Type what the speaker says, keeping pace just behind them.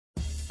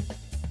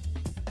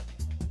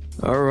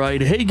Alright,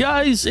 hey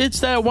guys,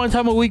 it's that one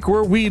time a week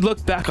where we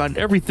look back on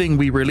everything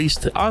we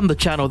released on the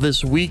channel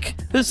this week.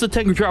 This is the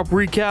Tengu Drop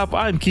Recap.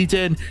 I'm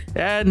Keaton,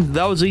 and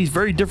that was a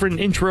very different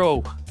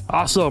intro.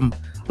 Awesome.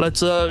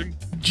 Let's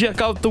check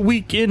out the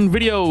week in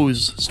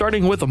videos,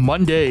 starting with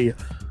Monday.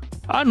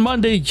 On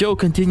Monday, Joe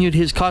continued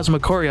his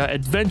Cosmocoria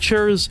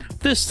adventures,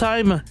 this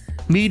time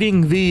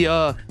meeting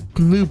the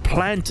new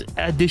plant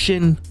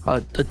addition. A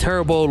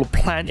terrible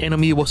plant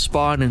enemy will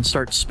spawn and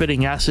start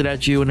spitting acid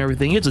at you and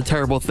everything. It's a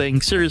terrible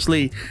thing.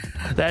 Seriously,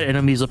 that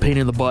enemy is a pain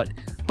in the butt.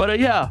 But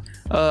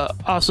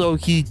also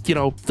he,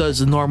 does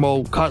the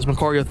normal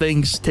Cosmocoria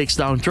things, takes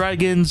down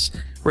dragons,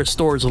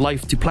 restores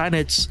life to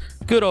planets.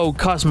 Good old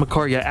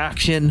Cosmocoria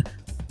action.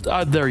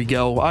 There you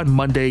go, on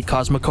Monday,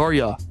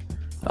 Cosmocoria.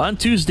 On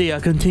Tuesday, I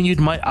continued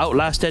my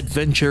Outlast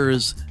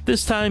adventures,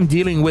 this time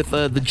dealing with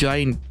the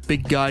giant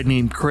big guy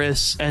named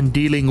Chris and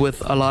dealing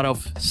with a lot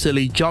of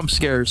silly jump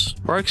scares,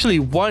 or actually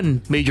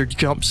one major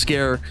jump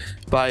scare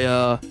by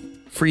a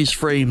freeze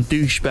frame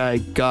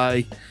douchebag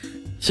guy.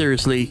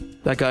 Seriously,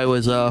 that guy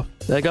was a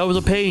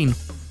pain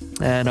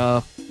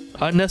and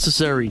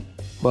unnecessary,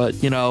 but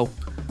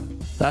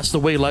that's the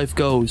way life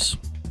goes.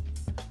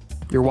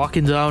 You're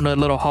walking down a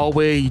little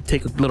hallway, you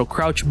take a little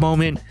crouch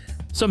moment.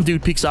 Some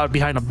dude peeks out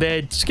behind a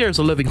bed, scares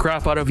the living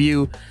crap out of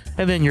you,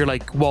 and then you're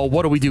like, well,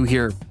 what do we do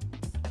here?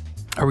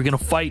 Are we gonna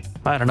fight?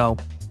 I don't know.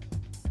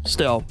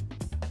 Still,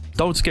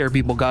 don't scare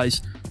people,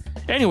 guys.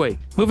 Anyway,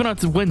 moving on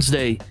to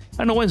Wednesday.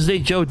 On Wednesday,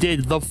 Joe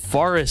did the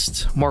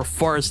forest, more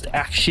forest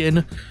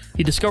action.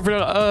 He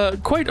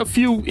discovered quite a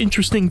few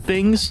interesting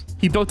things.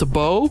 He built a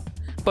bow,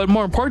 but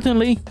more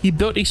importantly, he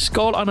built a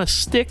skull on a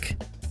stick.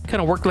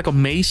 Kind of worked like a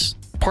mace.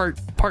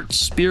 Part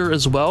spear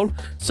as well,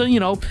 so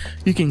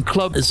you can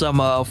club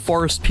some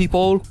forest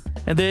people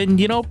and then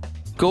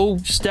go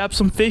stab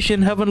some fish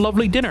and have a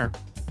lovely dinner.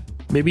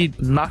 Maybe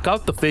knock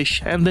out the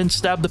fish and then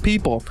stab the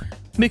people.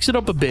 Mix it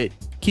up a bit,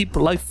 keep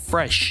life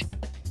fresh.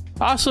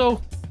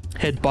 Also,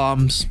 head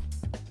bombs.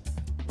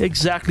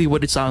 Exactly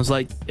what it sounds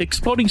like.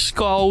 Exploding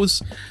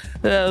skulls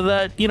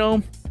that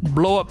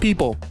blow up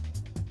people.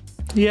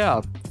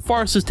 Yeah,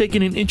 forest is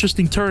taking an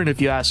interesting turn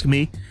if you ask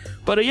me.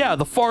 But yeah,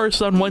 the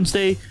forest on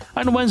Wednesday.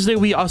 On Wednesday,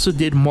 we also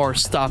did more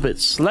Stop It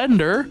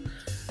Slender,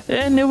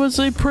 and it was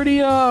a pretty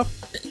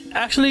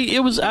actually, it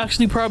was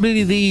actually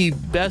probably the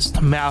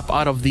best map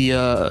out of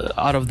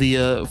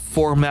the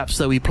 4 maps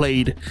that we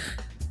played.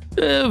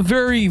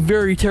 Very,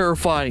 very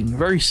terrifying,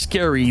 very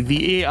scary.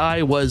 The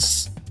AI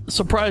was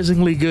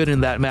surprisingly good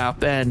in that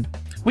map, and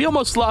we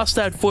almost lost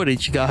that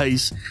footage,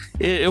 guys.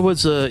 It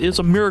was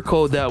a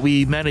miracle that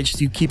we managed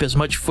to keep as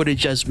much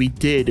footage as we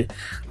did.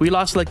 We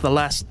lost like the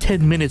last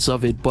 10 minutes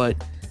of it, but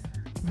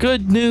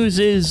good news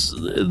is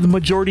the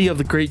majority of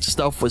the great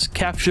stuff was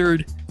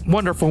captured.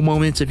 Wonderful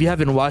moments. If you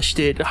haven't watched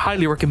it, I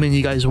highly recommend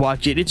you guys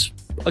watch it. It's,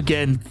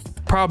 again,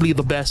 probably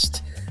the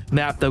best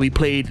map that we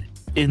played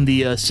in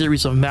the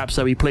series of maps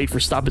that we played for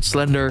Stop It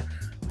Slender.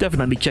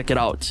 Definitely check it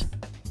out.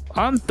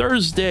 On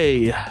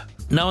Thursday,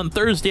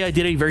 I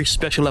did a very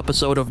special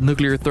episode of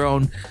Nuclear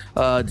Throne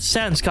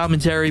sans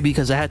commentary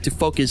because I had to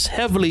focus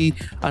heavily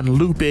on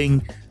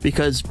looping,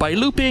 because by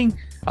looping,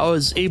 I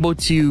was able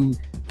to,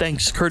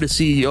 thanks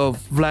courtesy of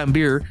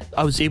v.e.a.r,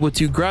 I was able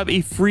to grab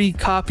a free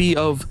copy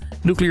of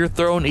Nuclear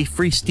Throne, a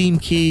free Steam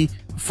key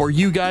for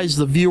you guys,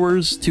 the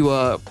viewers,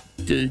 to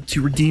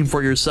redeem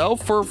for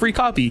yourself for a free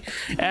copy.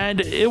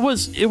 And it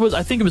was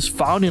I think it was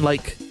found in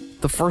like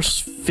the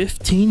first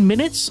 15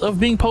 minutes of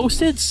being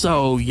posted,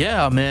 so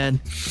yeah,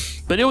 man.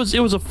 But it was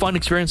a fun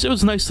experience. It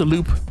was nice to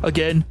loop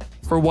again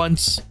for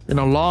once in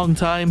a long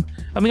time.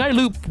 I mean, I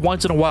loop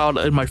once in a while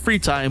in my free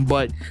time,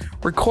 but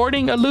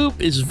recording a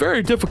loop is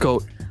very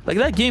difficult. Like,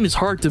 that game is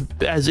hard to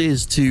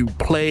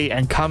play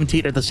and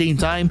commentate at the same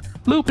time.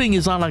 Looping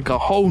is on like a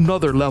whole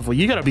nother level.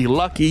 You gotta be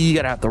lucky, you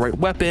gotta have the right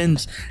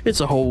weapons.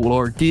 It's a whole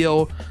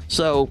ordeal.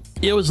 So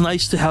it was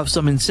nice to have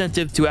some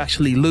incentive to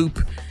actually loop,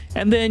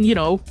 and then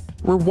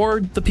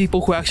reward the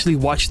people who actually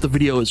watch the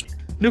videos.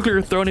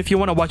 Nuclear Throne, if you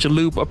want to watch a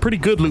loop, a pretty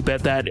good loop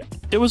at that.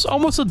 It was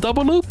almost a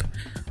double loop,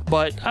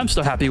 but I'm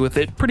still happy with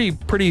it. Pretty,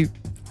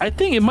 I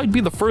think it might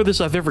be the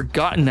furthest I've ever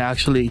gotten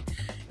actually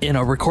in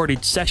a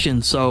recorded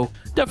session, so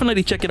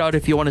definitely check it out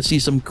if you want to see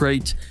some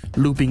great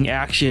looping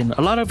action.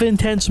 A lot of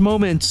intense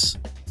moments.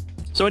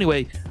 So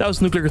anyway, that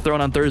was Nuclear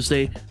Throne on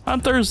Thursday. On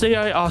Thursday,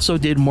 I also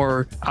did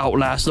more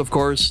Outlast, of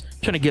course,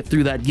 trying to get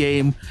through that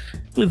game.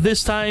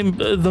 This time,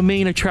 the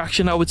main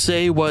attraction, I would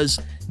say, was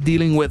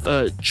dealing with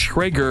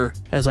Traeger,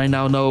 as I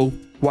now know,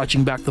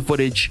 watching back the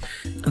footage.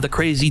 The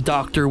crazy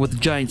doctor with the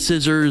giant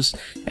scissors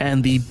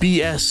and the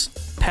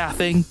BS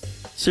pathing.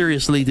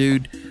 Seriously,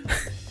 dude.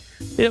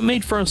 It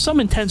made for some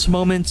intense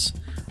moments.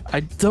 I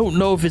don't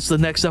know if it's the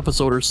next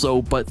episode or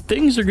so, but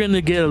things are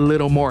gonna get a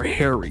little more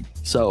hairy.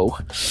 So,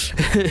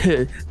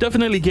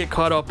 definitely get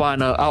caught up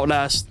on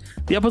Outlast.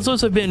 The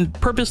episodes have been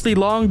purposely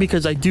long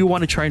because I do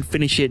want to try and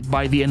finish it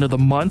by the end of the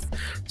month.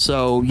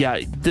 So yeah,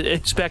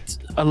 expect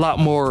a lot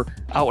more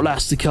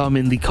Outlast to come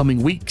in the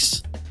coming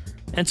weeks.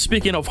 And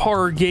speaking of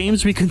horror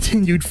games, we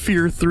continued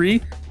f.e.a.r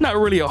 3. Not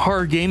really a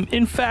horror game.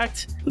 In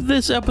fact,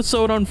 this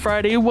episode on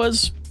Friday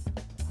was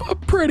a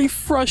pretty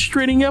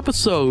frustrating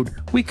episode.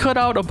 We cut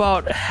out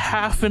about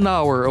half an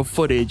hour of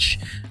footage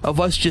of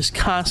us just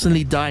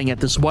constantly dying at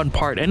this one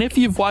part. And if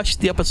you've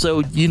watched the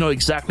episode, you know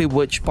exactly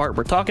which part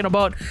we're talking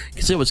about,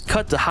 because it was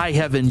cut to high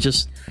heaven.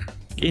 Just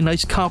a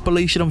nice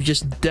compilation of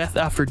just death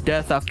after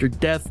death after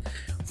death.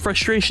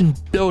 Frustration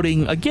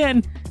building.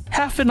 Again,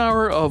 half an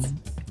hour of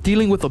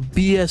dealing with a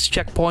BS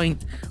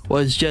checkpoint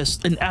was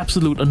just an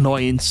absolute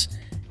annoyance,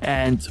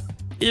 and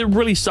it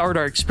really soured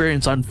our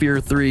experience on f.e.a.r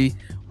 3.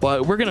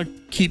 But we're gonna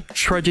keep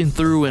trudging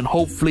through, and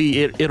hopefully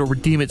it'll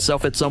redeem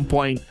itself at some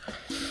point.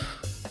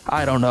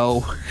 I don't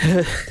know.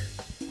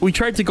 We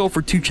tried to go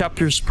for 2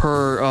 chapters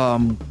per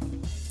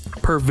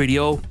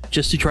video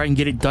just to try and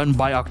get it done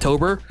by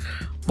October,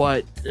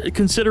 but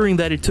considering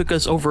that it took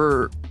us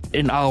over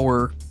an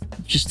hour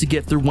just to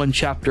get through 1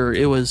 chapter,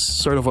 it was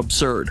sort of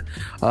absurd.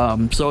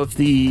 So if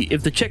the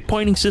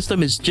checkpointing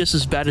system is just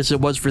as bad as it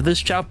was for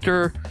this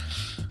chapter,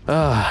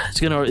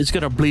 it's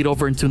gonna bleed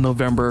over into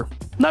November.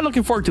 Not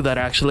looking forward to that,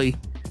 actually.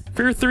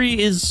 f.e.a.r 3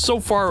 is so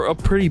far a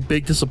pretty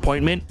big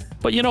disappointment,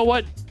 but you know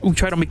what? We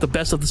try to make the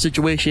best of the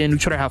situation. We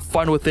try to have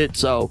fun with it,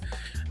 so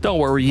don't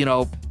worry. You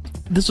know,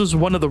 this was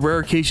one of the rare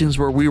occasions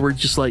where we were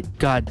just like,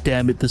 God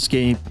damn it, this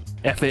game,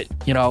 F it,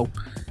 you know,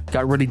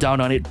 got really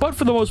down on it. But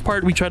for the most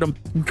part, we try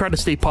to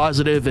stay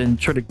positive and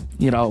try to,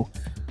 you know,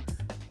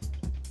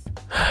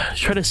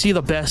 try to see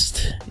the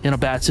best in a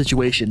bad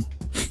situation.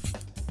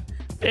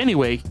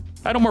 Anyway,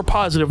 on a more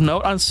positive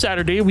note, on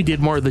Saturday we did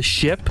more of the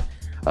ship.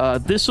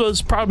 This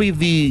was probably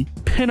the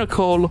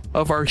pinnacle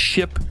of our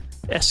ship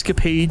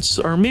escapades,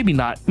 or maybe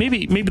not.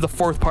 Maybe the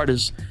 4th part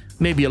is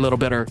maybe a little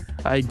better.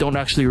 I don't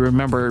actually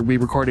remember. We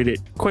recorded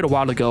it quite a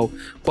while ago,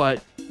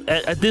 but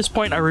at this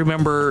point I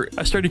remember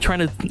I started trying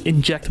to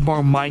inject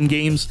more mind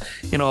games,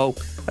 you know,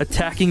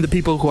 attacking the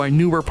people who I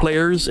knew were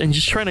players and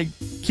just trying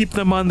to keep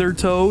them on their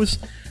toes.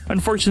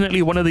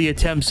 Unfortunately, one of the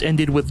attempts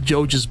ended with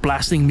Joe just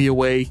blasting me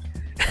away.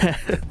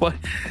 But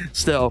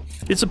still,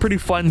 it's a pretty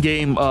fun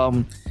game.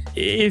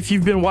 If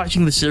you've been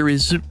watching the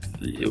series,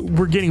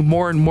 we're getting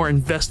more and more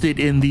invested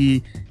in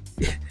the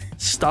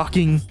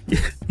stalking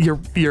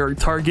your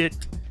target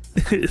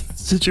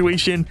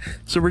situation,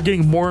 so we're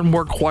getting more and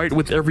more quiet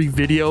with every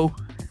video.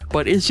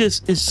 But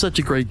it's such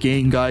a great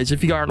game, guys.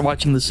 If you aren't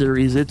watching the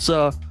series, it's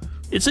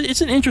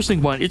an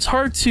interesting one. It's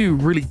hard to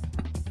really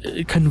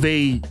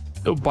convey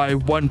by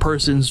one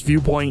person's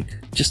viewpoint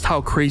just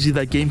how crazy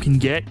that game can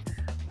get,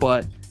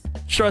 but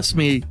trust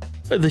me,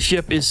 the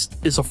ship is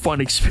a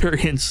fun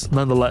experience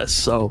nonetheless.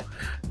 So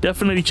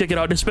definitely check it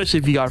out, especially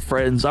if you got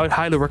friends. I would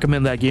highly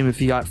recommend that game if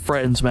you got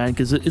friends, man,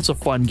 because it's a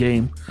fun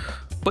game.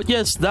 But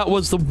yes, that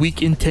was the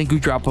week in Tengu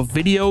Drop of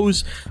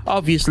videos.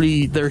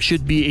 Obviously, there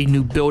should be a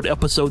new build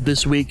episode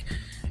this week.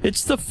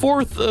 It's the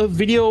 4th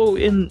video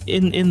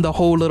in the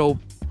whole little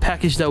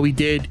package that we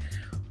did.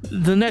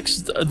 The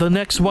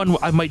next one,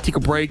 I might take a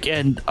break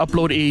and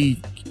upload a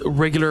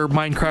regular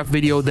Minecraft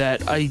video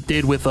that I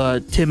did with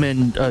Tim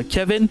and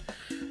Kevin.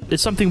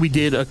 It's something we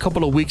did a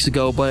couple of weeks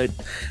ago, but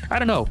I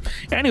don't know.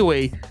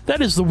 Anyway,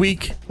 that is the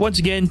week. Once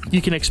again,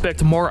 you can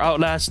expect more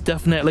Outlast,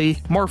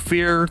 definitely. More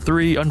f.e.a.r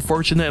 3,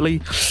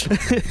 unfortunately.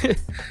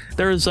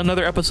 There is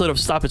another episode of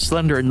Stop It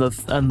Slender and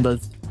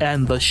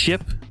the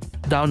ship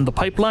down the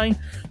pipeline.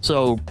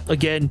 So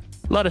again,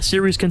 a lot of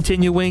series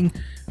continuing.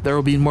 There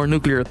will be more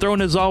Nuclear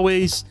Throne as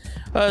always.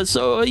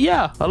 So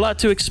yeah, a lot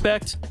to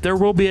expect. There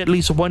will be at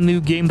least 1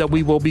 new game that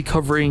we will be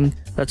covering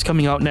that's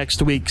coming out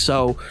next week,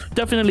 so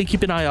definitely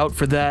keep an eye out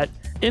for that.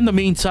 In the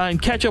meantime,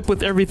 catch up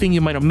with everything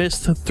you might have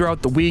missed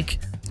throughout the week.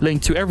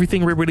 Link to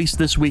everything we released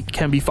this week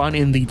can be found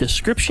in the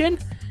description.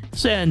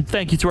 And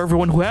thank you to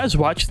everyone who has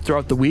watched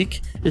throughout the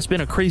week. It's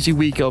been a crazy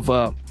week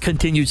of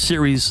continued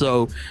series,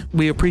 so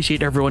we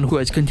appreciate everyone who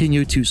has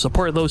continued to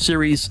support those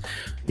series.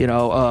 You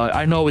know,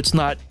 I know it's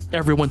not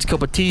everyone's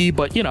cup of tea,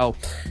 but you know,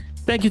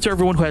 thank you to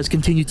everyone who has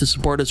continued to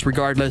support us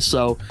regardless.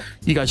 So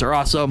you guys are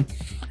awesome.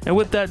 And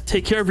with that,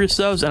 take care of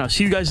yourselves, and I'll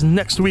see you guys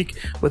next week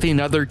with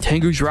another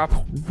Tengu Drop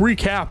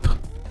Recap.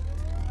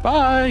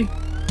 Bye!